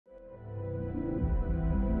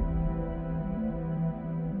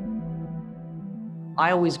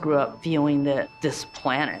I always grew up feeling that this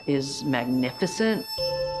planet is magnificent.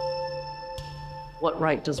 What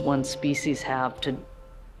right does one species have to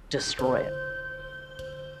destroy it?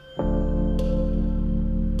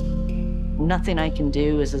 Nothing I can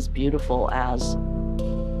do is as beautiful as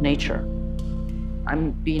nature.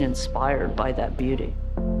 I'm being inspired by that beauty.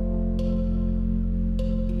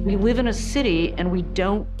 We live in a city and we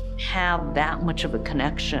don't have that much of a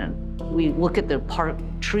connection. We look at the park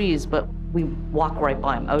trees, but we walk right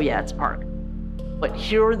by them. Oh yeah, it's a park. But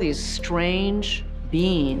here are these strange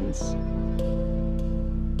beings.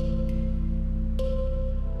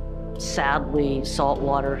 Sadly, salt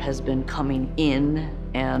water has been coming in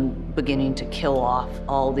and beginning to kill off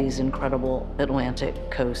all these incredible Atlantic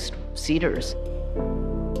coast cedars.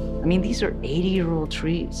 I mean, these are 80-year-old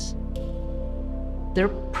trees. They're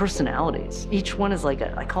personalities. Each one is like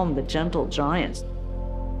I call them the gentle giants.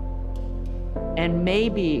 And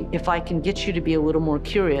maybe if I can get you to be a little more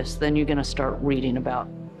curious, then you're gonna start reading about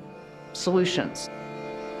solutions.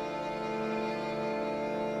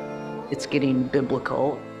 It's getting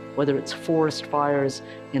biblical, whether it's forest fires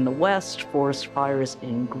in the West, forest fires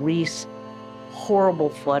in Greece, horrible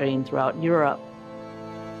flooding throughout Europe.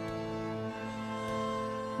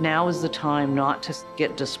 Now is the time not to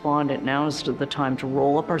get despondent. Now is the time to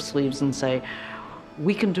roll up our sleeves and say,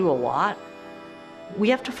 we can do a lot. We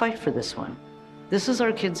have to fight for this one. This is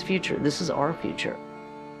our kids' future. This is our future.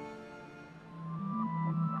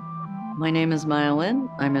 My name is Maya Lin.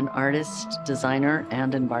 I'm an artist, designer,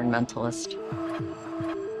 and environmentalist.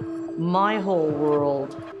 My whole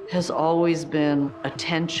world has always been a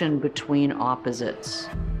tension between opposites.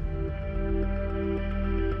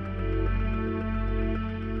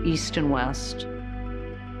 East and West,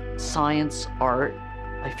 science, art.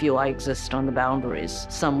 I feel I exist on the boundaries,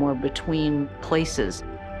 somewhere between places.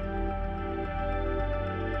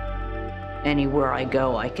 Anywhere I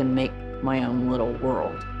go, I can make my own little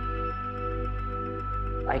world.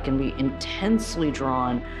 I can be intensely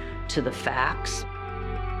drawn to the facts,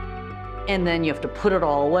 and then you have to put it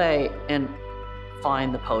all away and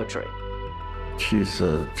find the poetry. She's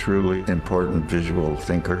a truly important visual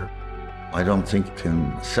thinker. I don't think you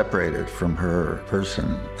can separate it from her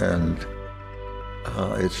person. And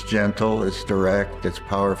it's gentle, it's direct, it's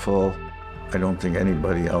powerful. I don't think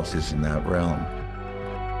anybody else is in that realm.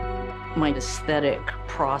 My aesthetic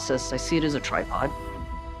process, I see it as a tripod.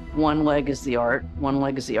 One leg is the art, one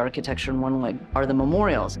leg is the architecture, and one leg are the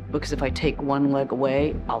memorials. Because if I take one leg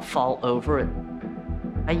away, I'll fall over it.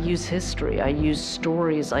 I use history, I use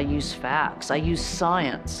stories, I use facts, I use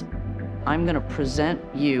science. I'm going to present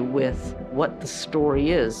you with what the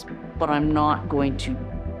story is, but I'm not going to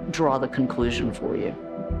draw the conclusion for you.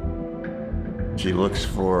 She looks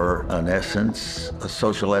for an essence, a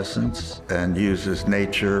social essence, and uses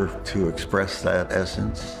nature to express that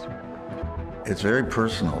essence. It's very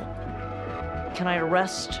personal. Can I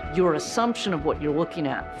arrest your assumption of what you're looking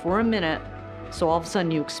at for a minute, so all of a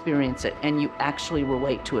sudden you experience it and you actually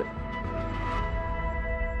relate to it?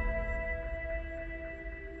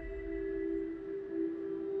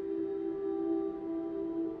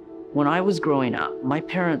 When I was growing up, my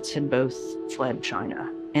parents had both fled China,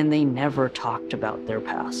 and they never talked about their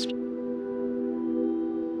past.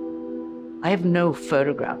 I have no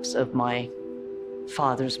photographs of my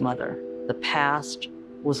father's mother. The past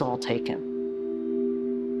was all taken.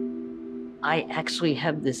 I actually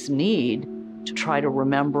have this need to try to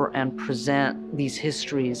remember and present these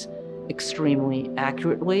histories extremely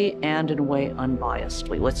accurately and in a way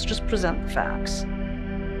unbiasedly. Let's just present the facts.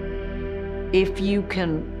 If you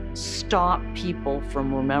can stop people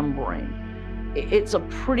from remembering, it's a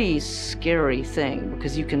pretty scary thing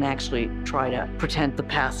because you can actually try to pretend the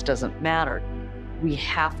past doesn't matter. We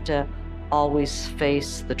have to always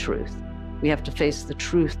face the truth. We have to face the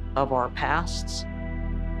truth of our pasts.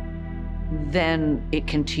 Then it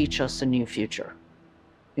can teach us a new future.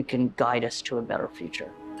 It can guide us to a better future.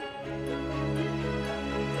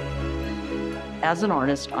 As an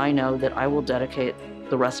artist, I know that I will dedicate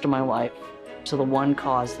the rest of my life to the one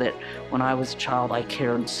cause that when I was a child I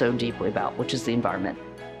cared so deeply about, which is the environment.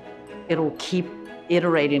 It'll keep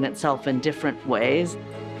iterating itself in different ways.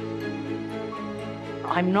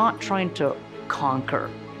 I'm not trying to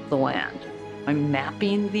conquer the land. I'm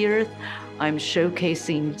mapping the earth. I'm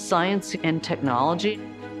showcasing science and technology.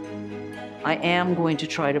 I am going to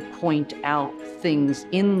try to point out things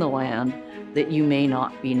in the land that you may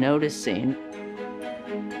not be noticing.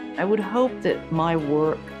 I would hope that my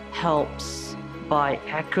work helps by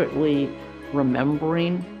accurately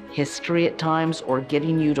remembering history at times or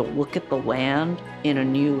getting you to look at the land in a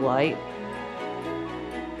new light.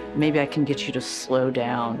 Maybe I can get you to slow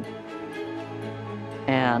down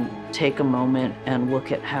and take a moment and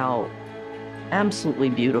look at how absolutely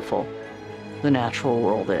beautiful the natural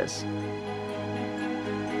world is.